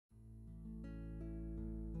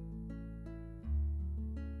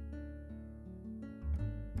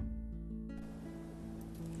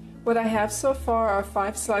What I have so far are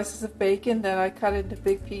 5 slices of bacon that I cut into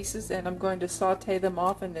big pieces, and I'm going to saute them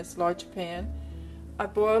off in this large pan. I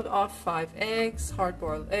boiled off 5 eggs,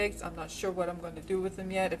 hard-boiled eggs. I'm not sure what I'm going to do with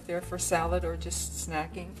them yet, if they're for salad or just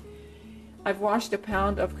snacking. I've washed a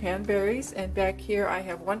pound of cranberries, and back here I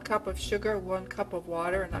have 1 cup of sugar, 1 cup of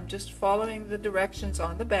water, and I'm just following the directions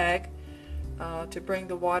on the bag to bring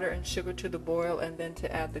the water and sugar to the boil and then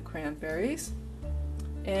to add the cranberries.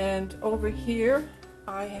 And over here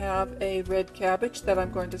I have a red cabbage that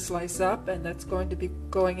I'm going to slice up, and that's going to be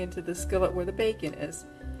going into the skillet where the bacon is.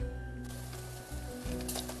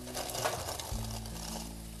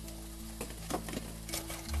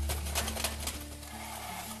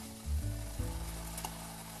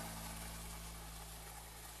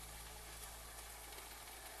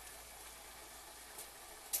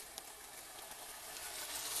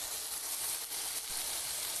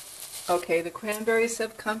 Okay, the cranberries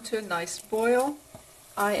have come to a nice boil.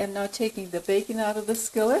 I am now taking the bacon out of the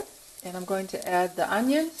skillet, and I'm going to add the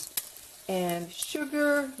onions and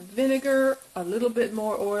sugar, vinegar, a little bit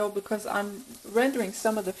more oil because I'm rendering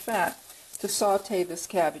some of the fat to saute this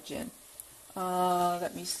cabbage in.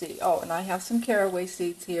 Let me see. Oh, and I have some caraway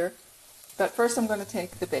seeds here. But first I'm going to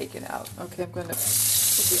take the bacon out. Okay, I'm going to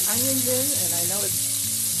put the onions in, and I know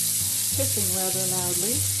it's hissing rather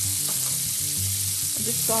loudly.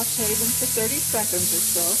 Just saute them for 30 seconds or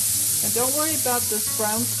so. And don't worry about this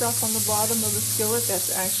brown stuff on the bottom of the skillet.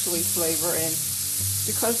 That's actually flavor. And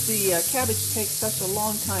because the cabbage takes such a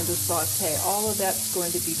long time to saute, all of that's going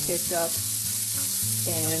to be picked up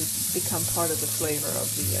and become part of the flavor of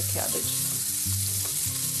the cabbage.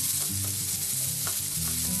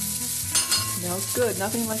 Smells good.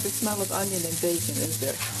 Nothing like the smell of onion and bacon, is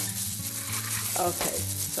there? Okay,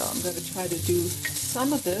 so I'm going to try to do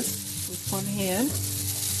some of this with one hand.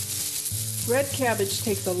 Red cabbage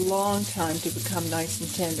takes a long time to become nice and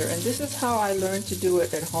tender, and this is how I learned to do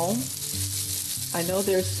it at home. I know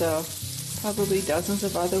there's probably dozens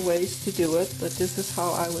of other ways to do it, but this is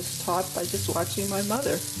how I was taught by just watching my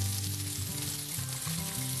mother.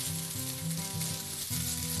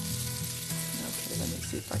 Okay, let me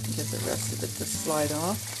see if I can get the rest of it to slide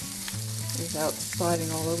off without sliding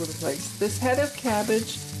all over the place. This head of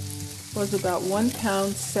cabbage was about 1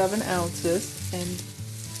 pound 7 ounces, and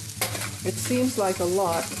it seems like a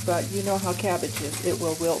lot, but you know how cabbage is. It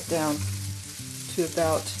will wilt down to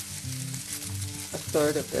about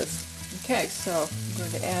 1/3 of this. Okay, so I'm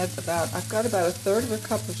going to add I've got about 1/3 of a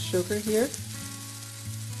cup of sugar here.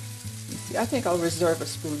 See, I think I'll reserve a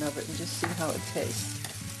spoon of it and just see how it tastes.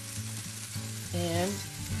 And,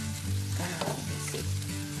 let me see,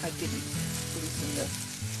 I didn't loosen the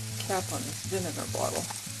cap on this vinegar bottle.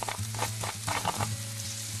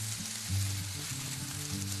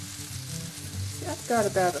 I've got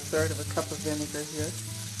about 1/3 of a cup of vinegar here.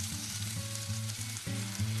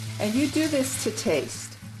 And you do this to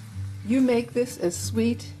taste. You make this as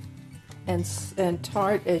sweet and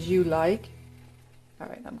tart as you like. All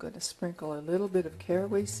right, I'm going to sprinkle a little bit of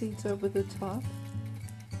caraway seeds over the top.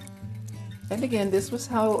 And again, this was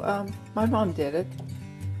how my mom did it.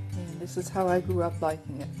 And this is how I grew up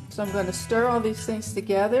liking it. So I'm going to stir all these things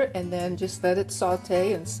together and then just let it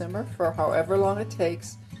saute and simmer for however long it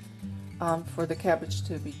takes for the cabbage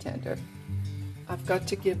to be tender. I've got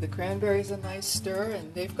to give the cranberries a nice stir,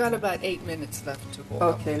 and they've got about 8 minutes left to boil.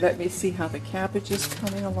 Okay, let me see how the cabbage is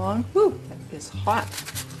coming along. Whew, that is hot.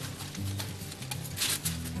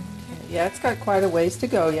 Okay, yeah, it's got quite a ways to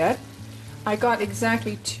go yet. I got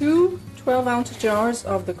exactly 2 12-ounce jars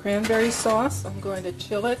of the cranberry sauce. I'm going to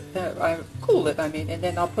chill it, cool it, and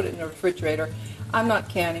then I'll put it in the refrigerator. I'm not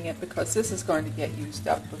canning it because this is going to get used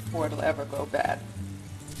up before it'll ever go bad.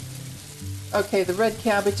 Okay, the red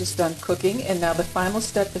cabbage is done cooking, and now the final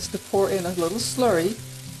step is to pour in a little slurry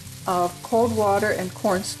of cold water and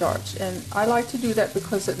cornstarch. And I like to do that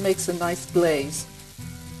because it makes a nice glaze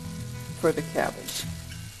for the cabbage.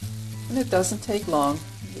 And it doesn't take long.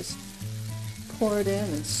 You just pour it in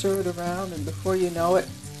and stir it around, and before you know it,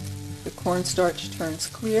 the cornstarch turns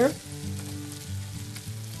clear.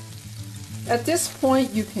 At this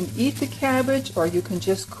point, you can eat the cabbage, or you can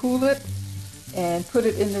just cool it and put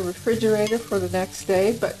it in the refrigerator for the next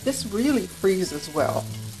day, but this really freezes well.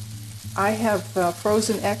 I have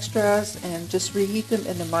frozen extras and just reheat them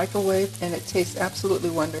in the microwave, and it tastes absolutely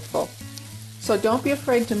wonderful. So don't be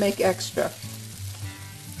afraid to make extra.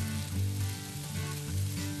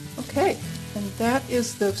 Okay, and that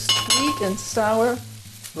is the sweet and sour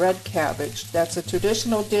red cabbage. That's a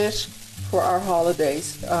traditional dish for our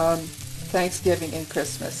holidays, Thanksgiving and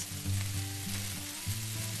Christmas.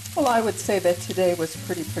 Well, I would say that today was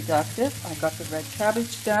pretty productive. I got the red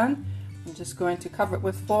cabbage done. I'm just going to cover it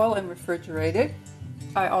with foil and refrigerate it.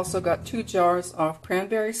 I also got 2 jars of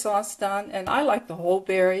cranberry sauce done, and I like the whole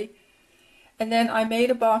berry. And then I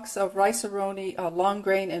made a box of rice-a-roni, long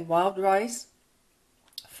grain and wild rice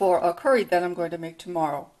for a curry that I'm going to make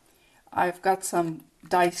tomorrow. I've got some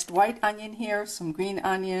diced white onion here, some green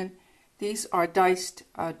onion. These are diced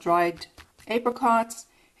dried apricots.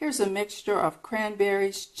 Here's a mixture of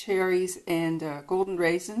cranberries, cherries, and golden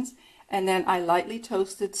raisins. And then I lightly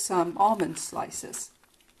toasted some almond slices.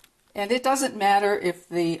 And it doesn't matter if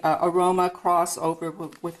the aroma cross over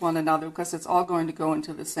with one another because it's all going to go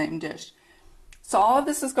into the same dish. So all of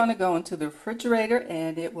this is going to go into the refrigerator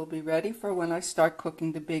and it will be ready for when I start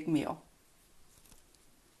cooking the big meal.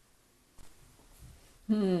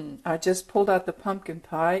 I just pulled out the pumpkin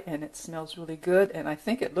pie and it smells really good and I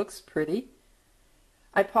think it looks pretty.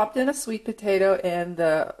 I popped in a sweet potato and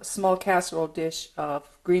the small casserole dish of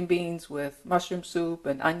green beans with mushroom soup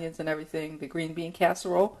and onions and everything, the green bean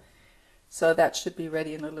casserole. So that should be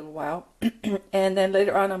ready in a little while. And then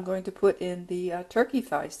later on I'm going to put in the turkey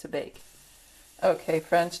thighs to bake. Okay,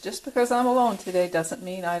 friends, just because I'm alone today doesn't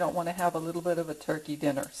mean I don't want to have a little bit of a turkey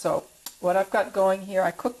dinner. So what I've got going here, I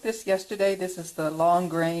cooked this yesterday. This is the long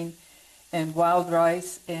grain and wild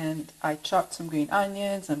rice, and I chopped some green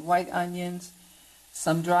onions and white onions,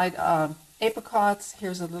 some dried apricots.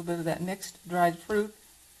 Here's a little bit of that mixed dried fruit,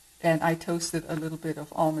 and I toasted a little bit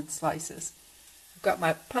of almond slices. I've got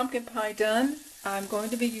my pumpkin pie done. I'm going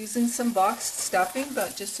to be using some boxed stuffing,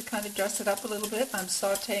 but just to kind of dress it up a little bit, I'm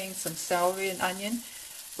sauteing some celery and onion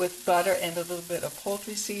with butter and a little bit of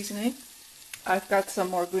poultry seasoning. I've got some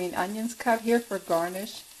more green onions cut here for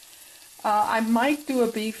garnish. I might do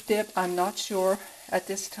a beef dip, I'm not sure at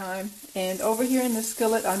this time. And over here in the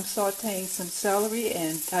skillet, I'm sauteing some celery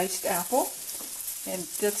and diced apple. And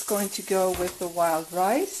that's going to go with the wild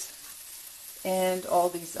rice and all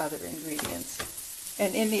these other ingredients.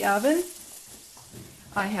 And in the oven,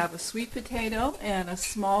 I have a sweet potato and a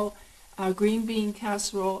small green bean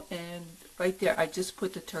casserole, and right there I just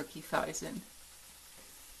put the turkey thighs in.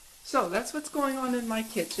 So that's what's going on in my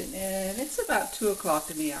kitchen, and it's about 2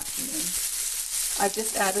 o'clock in the afternoon. I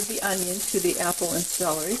just added the onion to the apple and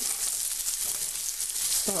celery.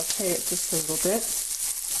 Saute it just a little bit.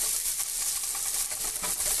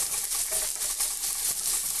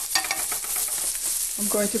 I'm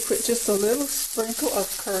going to put just a little sprinkle of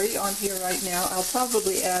curry on here right now. I'll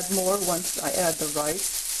probably add more once I add the rice,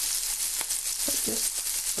 but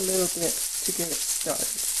just a little bit to get it started.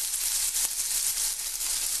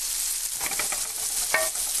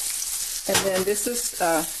 And then this is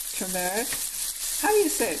turmeric. How do you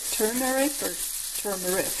say it? Turmeric or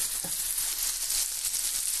turmeric?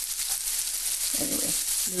 Anyway,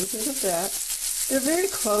 a little bit of that. They're very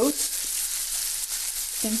close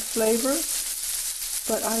in flavor,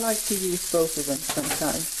 but I like to use both of them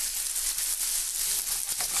sometimes.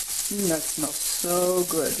 That smells so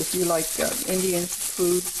good. If you like Indian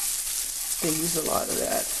food, they use a lot of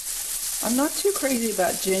that. I'm not too crazy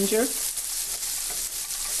about ginger.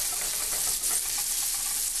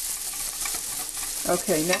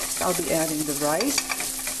 Okay, next I'll be adding the rice.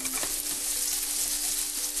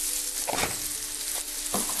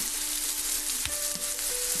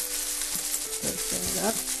 Stir that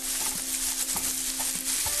up.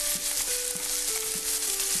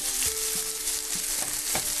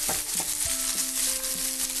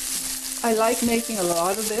 I like making a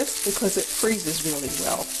lot of this because it freezes really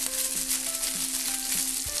well.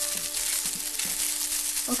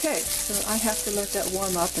 Okay, so I have to let that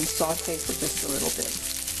warm up and saute for just a little bit.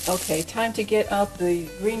 Okay, time to get out the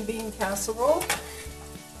green bean casserole.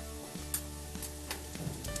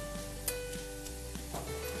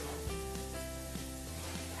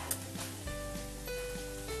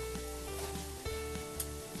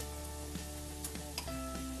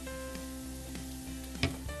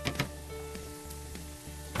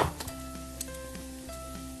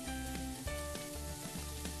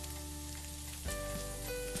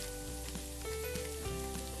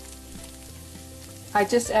 I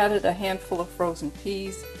just added a handful of frozen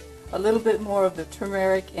peas, a little bit more of the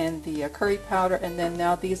turmeric and the curry powder, and then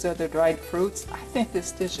now these are the dried fruits. I think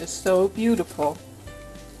this dish is so beautiful.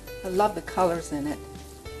 I love the colors in it.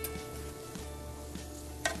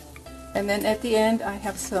 And then at the end I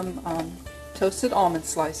have some toasted almond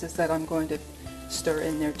slices that I'm going to stir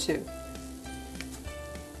in there too.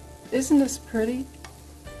 Isn't this pretty?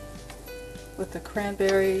 With the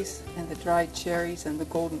cranberries and the dried cherries and the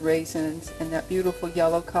golden raisins and that beautiful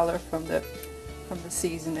yellow color from the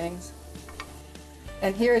seasonings.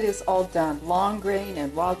 And here it is all done. Long grain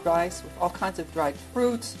and wild rice with all kinds of dried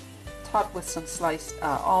fruits, topped with some sliced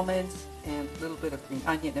almonds, and a little bit of green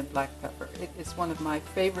onion and black pepper. It is one of my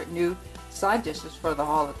favorite new side dishes for the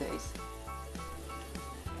holidays.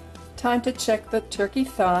 Time to check the turkey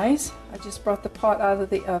thighs. I just brought the pot out of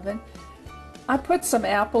the oven. I put some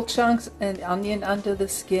apple chunks and onion under the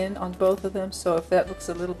skin on both of them, so if that looks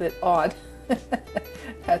a little bit odd,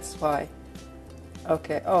 that's why.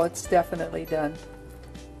 Okay, oh, it's definitely done.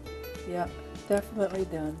 Yeah, definitely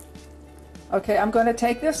done. Okay, I'm going to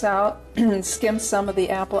take this out and skim some of the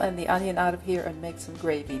apple and the onion out of here and make some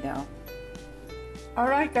gravy now.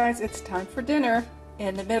 Alright guys, it's time for dinner.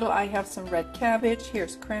 In the middle I have some red cabbage.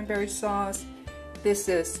 Here's cranberry sauce. This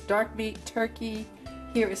is dark meat turkey.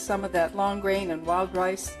 Here is some of that long grain and wild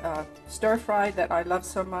rice stir fry that I love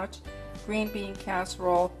so much. Green bean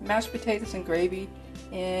casserole, mashed potatoes and gravy,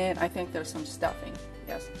 and I think there's some stuffing.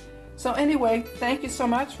 Yes. So anyway, thank you so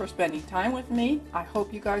much for spending time with me. I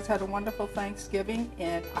hope you guys had a wonderful Thanksgiving,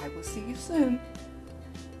 and I will see you soon.